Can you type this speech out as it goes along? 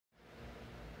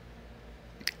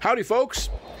Howdy, folks.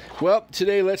 Well,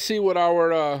 today let's see what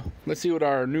our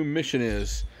new mission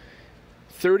is.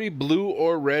 30 blue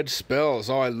or red spells.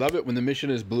 Oh, I love it when the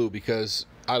mission is blue because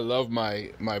I love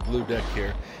my blue deck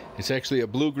here. It's actually a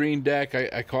blue-green deck.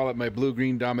 I call it my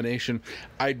blue-green domination.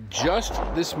 I just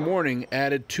this morning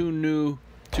added two new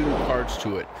cards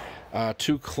to it.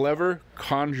 Two clever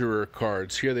conjurer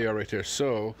cards. Here they are right there.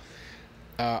 So,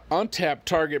 untap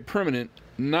target permanent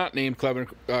not named clever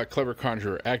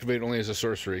conjurer. Activated only as a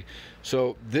sorcery.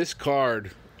 So this card,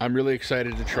 I'm really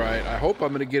excited to try it. I hope I'm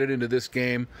going to get it into this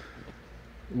game.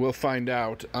 We'll find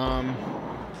out.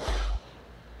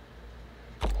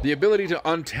 The ability to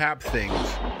untap things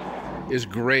is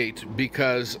great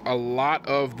because a lot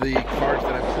of the cards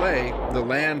that I play, the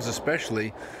lands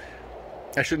especially,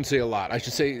 I shouldn't say a lot. I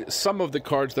should say some of the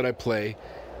cards that I play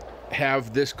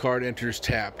have this card enters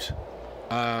tapped.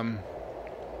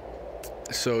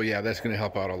 So yeah, that's going to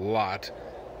help out a lot.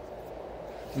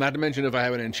 Not to mention if I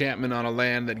have an enchantment on a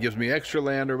land that gives me extra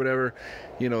land or whatever,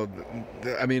 you know,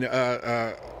 I mean,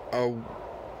 a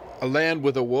land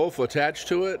with a wolf attached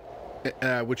to it,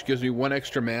 which gives me 1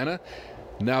 extra mana.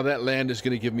 Now that land is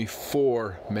going to give me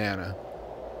 4 mana.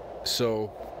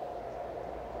 So,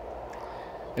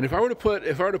 and if I were to put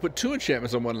 2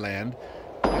 enchantments on 1 land,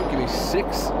 that would give me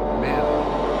 6 mana.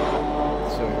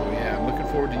 So yeah, I'm looking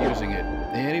forward to using it.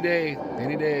 Any day,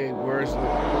 any day. Where's the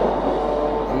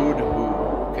Voodoo?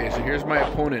 Okay, so here's my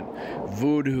opponent,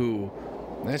 Voodoo.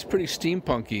 That's pretty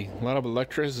steampunky. A lot of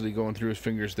electricity going through his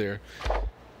fingers there.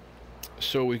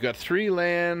 So we've got 3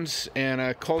 lands and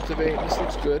a cultivate. This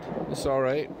looks good. This is all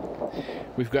right.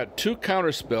 We've got 2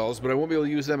 counter spells, but I won't be able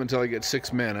to use them until I get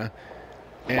 6 mana.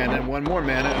 And then 1 more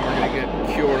mana, and we're gonna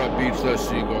get Cura Beats the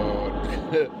Seagull.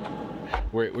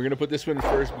 Wait, we're gonna put this one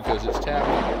first because it's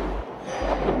tapped.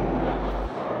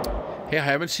 Hey, I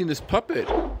haven't seen this puppet.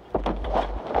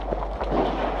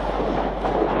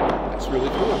 That's really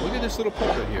cool. Look at this little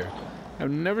puppet here.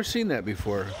 I've never seen that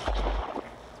before.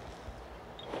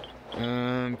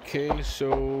 Okay,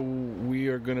 so we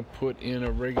are going to put in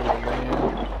a regular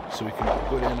land so we can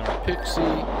put in our pixie. So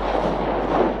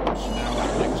now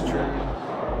our next turn.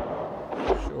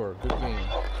 Sure, good game.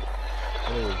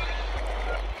 Oh.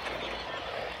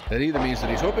 That either means that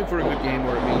he's hoping for a good game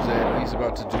or it means that he's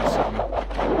about to do something that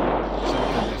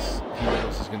he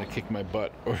knows is going to kick my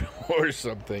butt or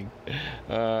something.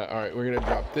 Alright, we're going to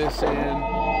drop this in.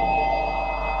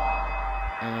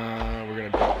 We're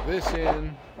going to drop this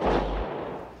in.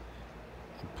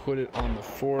 Put it on the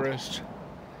forest.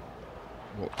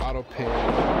 We'll auto pay.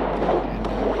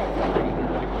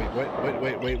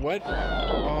 Wait, what?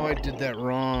 Oh, I did that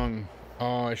wrong.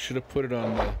 Oh, I should have put it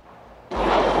on the...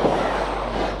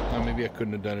 Oh, maybe I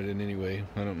couldn't have done it in any way.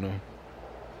 I don't know.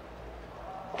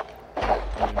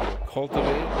 I'm going to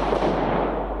cultivate.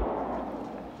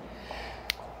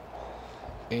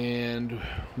 And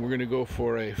we're going to go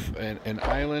for an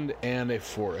island and a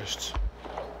forest.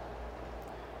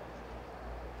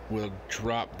 We'll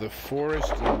drop the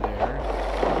forest in there.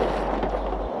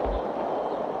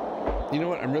 You know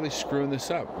what? I'm really screwing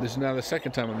this up. This is now the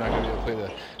second time I'm not going to be able to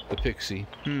play the pixie.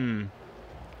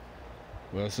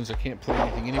 Well, since I can't play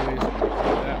anything anyways, I'm going to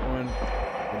play that one.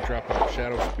 We'll drop out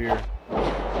Shadow Spear.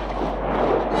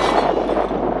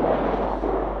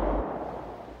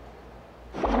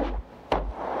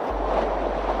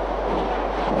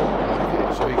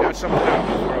 Okay, so he got something out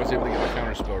before I was able to get the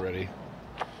counter spell ready.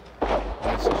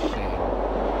 That's a shame.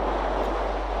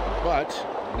 But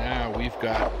now we've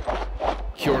got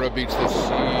Cura Beats the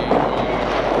Seagull.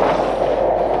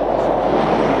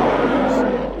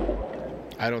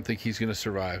 I don't think he's going to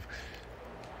survive.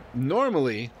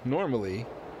 Normally, I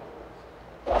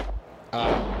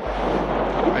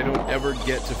don't ever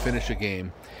get to finish a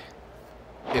game.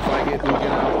 If I get Ugin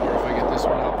out or if I get this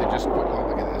one out, they just put, oh,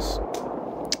 look at this.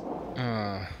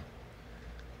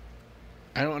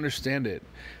 I don't understand it.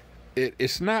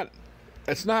 It's not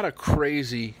a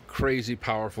crazy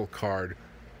powerful card,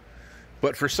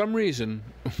 but for some reason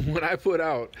when I put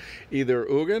out either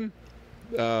Ugin,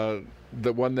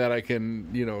 the one that I can,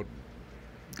 you know,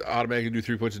 automatically do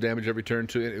 3 points of damage every turn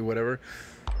to it, whatever,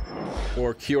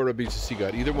 or Cura Beats the Sea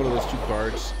God, either one of those 2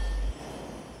 cards,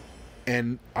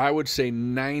 and I would say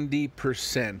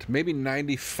 90%, maybe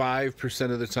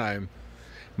 95% of the time,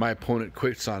 my opponent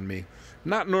quits on me.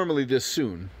 Not normally this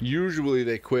soon. Usually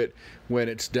they quit when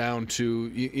it's down to,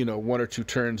 you know, 1 or 2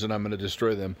 turns and I'm going to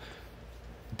destroy them.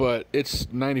 But it's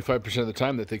 95% of the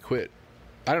time that they quit.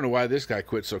 I don't know why this guy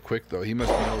quit so quick, though. He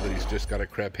must know that he's just got a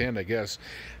crap hand, I guess.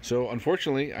 So,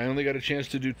 unfortunately, I only got a chance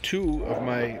to do 2 of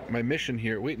my mission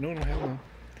here. Wait, no, hell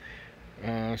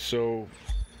no. So,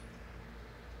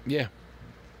 yeah.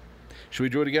 Should we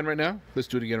do it again right now? Let's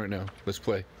do it again right now. Let's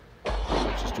play.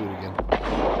 Let's just do it again.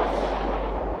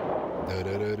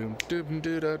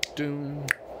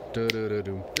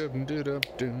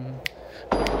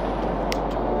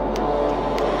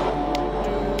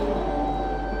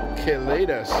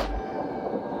 Kalidas.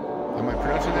 Am I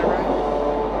pronouncing that right?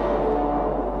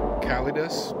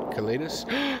 Kalidas?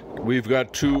 We've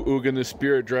got 2 Ugin the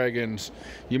Spirit Dragons.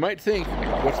 You might think,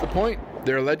 what's the point?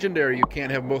 They're legendary. You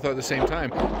can't have them both out at the same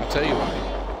time. I'll tell you why.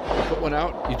 You put one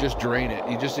out, you just drain it.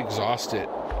 You just exhaust it.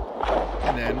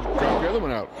 And then drop the other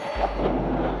one out.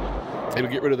 It'll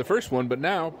get rid of the first one, but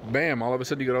now, bam, all of a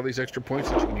sudden you got all these extra points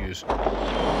that you can use.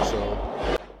 So...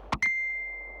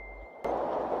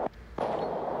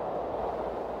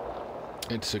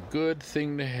 it's a good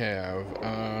thing to have.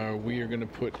 We are going to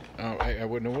put... I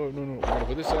wouldn't know. No. We're going to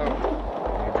put this out.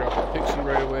 We're going to drop the pixie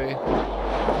right away.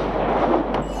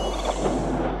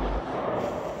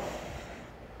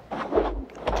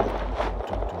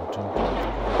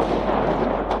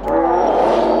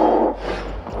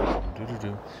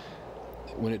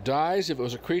 When it dies, if it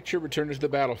was a creature, return it to the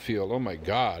battlefield. Oh my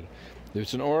god. If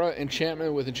it's an aura,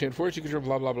 enchantment with enchant force, you can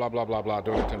blah, blah, blah, blah, blah, blah.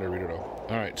 Don't have time to read it all.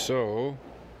 Alright, so...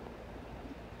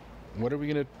 what are we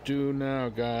going to do now,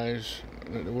 guys?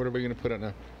 What are we going to put out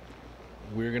now?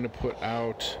 We're going to put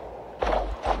out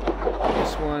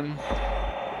this one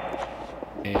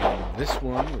and this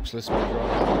one, which lets me draw.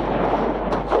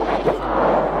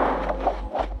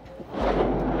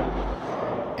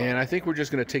 And I think we're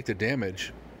just going to take the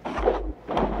damage.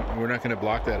 We're not going to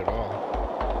block that at all.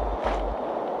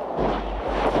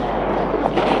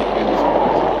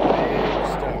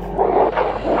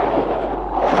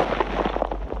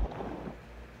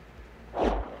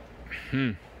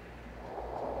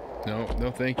 No,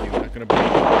 thank you. Not gonna.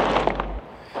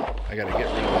 I gotta get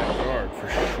rid of that card for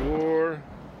sure.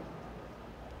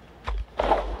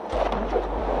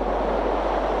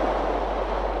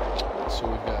 So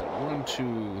we've got 1,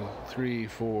 2, 3,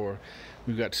 4.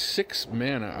 We've got 6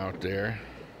 mana out there.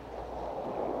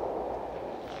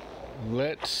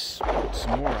 Let's put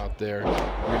some more out there.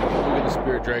 We're gonna get the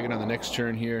Spirit Dragon on the next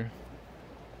turn here.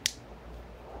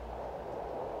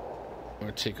 I'm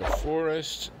gonna take a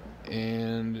forest,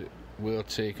 and we'll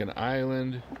take an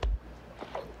island.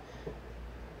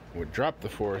 We'll drop the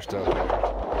forest out there.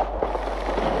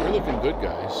 We're looking good,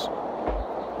 guys.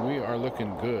 We are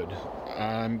looking good.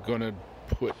 I'm gonna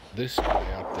put this guy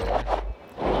out there.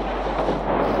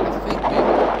 I think maybe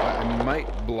I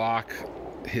might block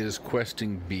his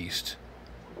questing beast.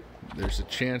 There's a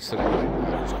chance that I might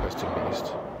block his questing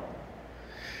beast.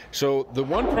 So the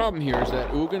one problem here is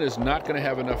that Ugin is not going to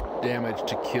have enough damage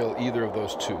to kill either of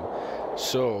those 2.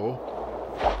 So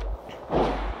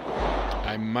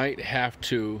I might have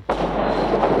to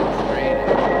drain it.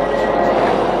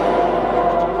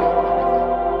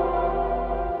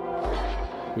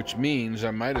 Which means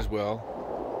I might as well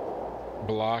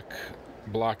block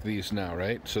these now,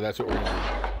 right? So that's what we're going to do.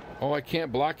 Oh, I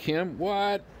can't block him?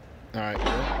 What? All right,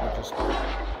 well, we'll just...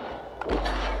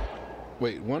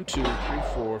 wait, 1, 2, 3,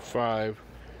 4, 5,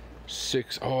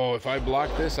 6. Oh, if I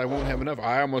block this, I won't have enough.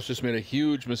 I almost just made a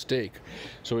huge mistake.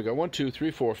 So we got 1, 2,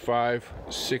 3, 4, 5,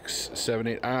 6, 7,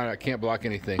 8. I can't block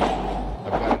anything.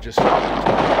 I've got to just...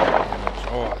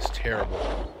 oh, that's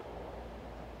terrible.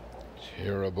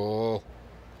 Terrible.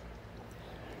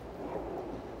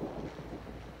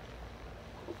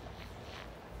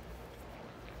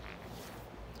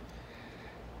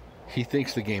 He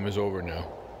thinks the game is over now.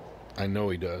 I know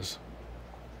he does.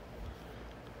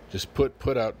 Just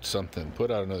put out something.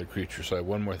 Put out another creature so I have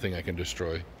one more thing I can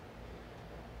destroy.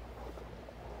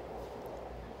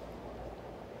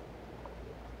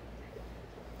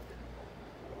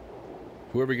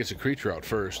 Whoever gets a creature out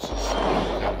first.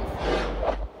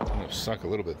 I'm going to suck a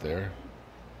little bit there.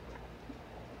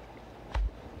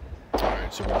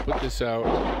 Alright, so we're going to put this out.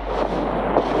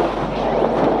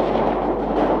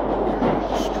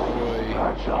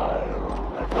 Destroy.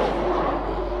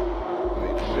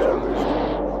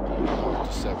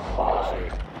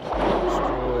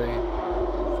 Destroy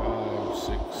 5,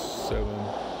 6, 7.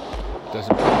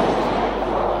 Doesn't matter.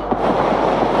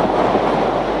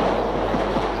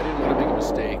 I didn't want to make a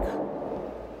mistake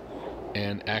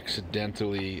and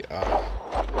accidentally I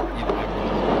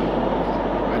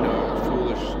know,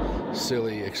 foolish,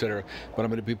 silly, etc. But I'm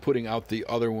going to be putting out the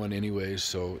other one anyways,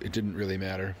 so it didn't really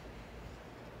matter.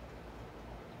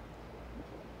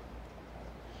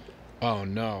 Oh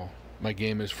no, my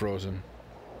game is frozen.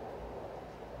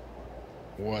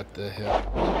 What the hell?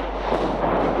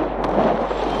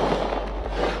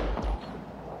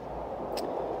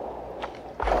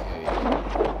 Okay. Don't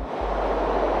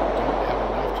have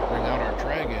enough to bring out our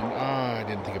dragon. Ah,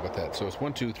 that. So it's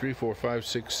 1, 2, 3, 4, 5,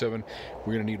 6, 7.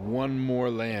 We're going to need one more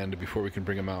land before we can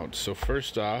bring them out. So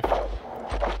first off,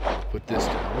 put this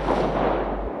down.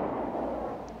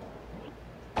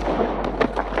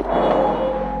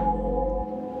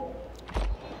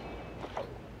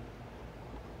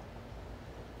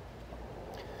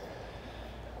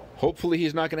 Hopefully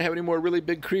he's not going to have any more really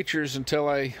big creatures until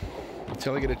I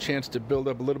get a chance to build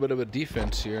up a little bit of a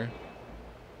defense here.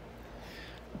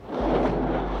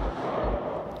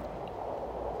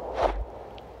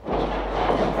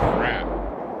 Crap.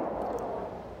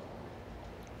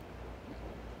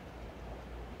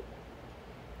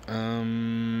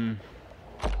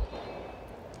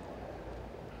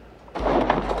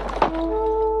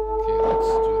 Okay, let's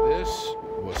do this.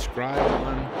 We'll scribe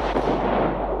one.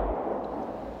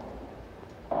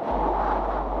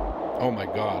 Oh my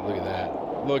God, look at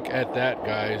that. Look at that,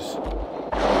 guys.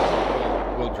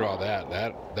 We'll draw that.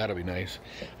 That'll be nice.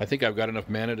 I think I've got enough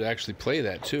mana to actually play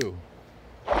that too.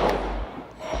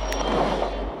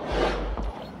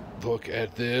 Look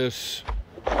at this.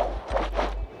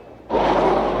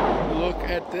 Look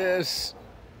at this.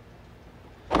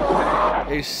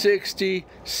 A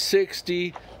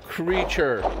 60/60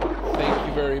 creature. Thank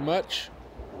you very much.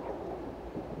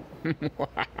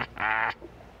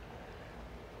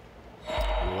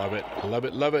 Love it, love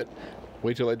it, love it.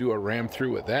 Wait till I do a ram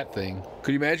through with that thing.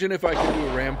 Could you imagine if I could do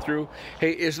a ram through?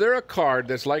 Hey, is there a card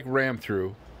that's like ram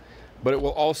through, but it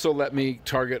will also let me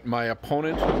target my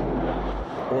opponent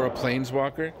or a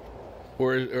planeswalker?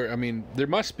 Or I mean, there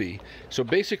must be. So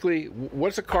basically,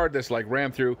 what's a card that's like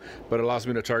ram through, but allows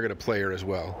me to target a player as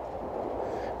well?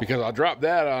 Because I'll drop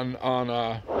that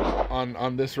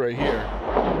on this right here.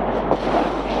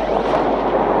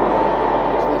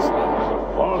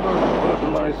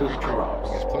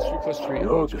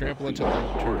 +3/+3. Trample until end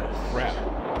of turn. Crap.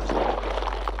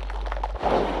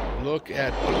 Look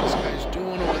at what this guy's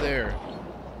doing over there.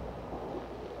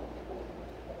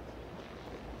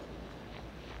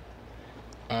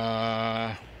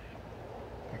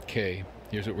 Okay.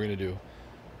 Here's what we're gonna do.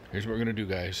 Here's what we're gonna do,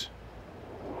 guys.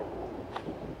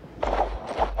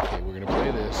 Okay, we're gonna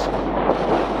play this.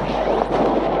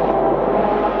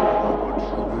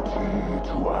 Opportunity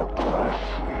to act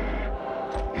rashly.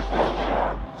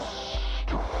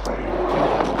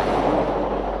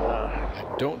 I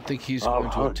don't think he's going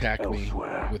to attack me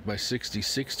with my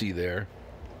 60/60 there.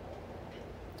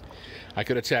 I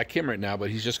could attack him right now, but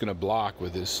he's just going to block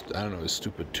with his, I don't know, his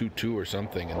stupid 2/2 or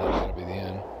something, and then that'll be the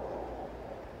end.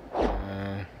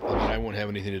 And then I won't have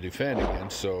anything to defend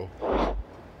against, so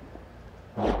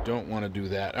we don't want to do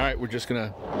that. All right, we're just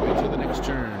going to wait till the next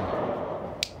turn.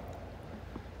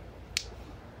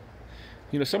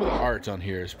 You know, some of the art on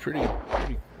here is pretty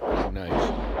nice. Oh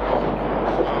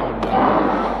no.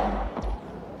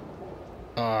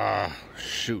 Ah,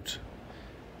 shoot.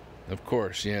 Of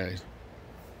course, yeah.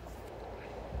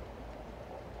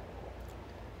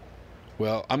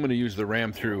 Well, I'm going to use the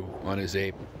ram through on his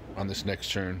ape on this next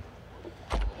turn.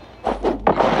 Do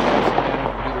the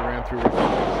ram through.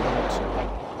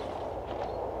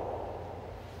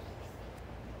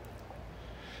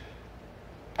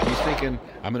 He's thinking,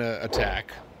 I'm going to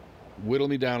attack, whittle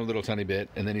me down a little tiny bit,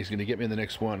 and then he's going to get me in the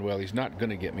next one. Well, he's not going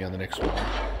to get me on the next one.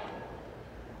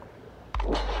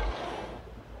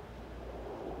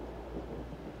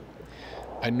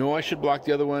 I know I should block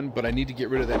the other one, but I need to get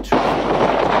rid of that 2.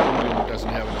 Ugin doesn't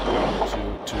have enough power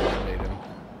to eliminate him.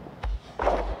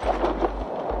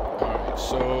 Alright,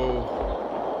 so...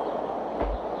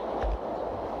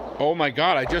 Oh my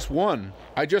God, I just won.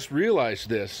 I just realized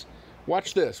this.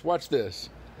 Watch this, watch this.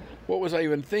 What was I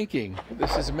even thinking?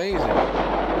 This is amazing.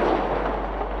 Yeah,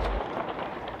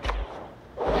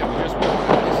 we just won.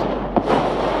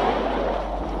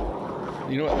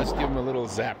 You know what? Let's give him a little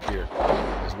zap here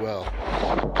as well.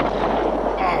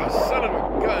 Oh, son of a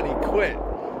gun, he quit.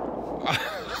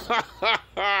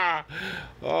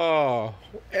 Oh,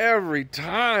 every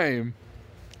time.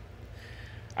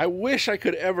 I wish I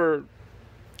could ever...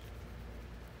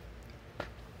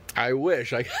 I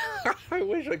wish I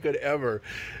could ever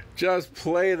just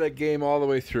play the game all the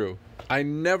way through. I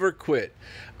never quit.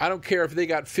 I don't care if they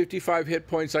got 55 hit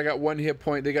points, I got 1 hit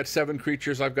point, they got 7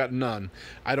 creatures, I've got none.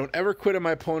 I don't ever quit on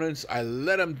my opponents. I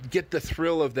let them get the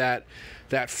thrill of that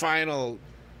final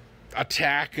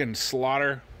attack and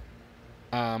slaughter.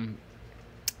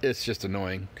 It's just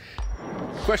annoying.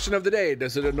 Question of the day,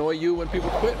 does it annoy you when people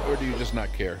quit, or do you just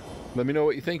not care? Let me know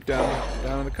what you think down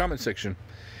in the comment section.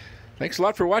 Thanks a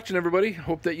lot for watching, everybody.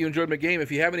 Hope that you enjoyed my game.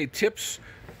 If you have any tips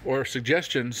or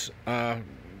suggestions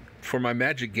for my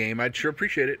Magic game, I'd sure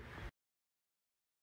appreciate it.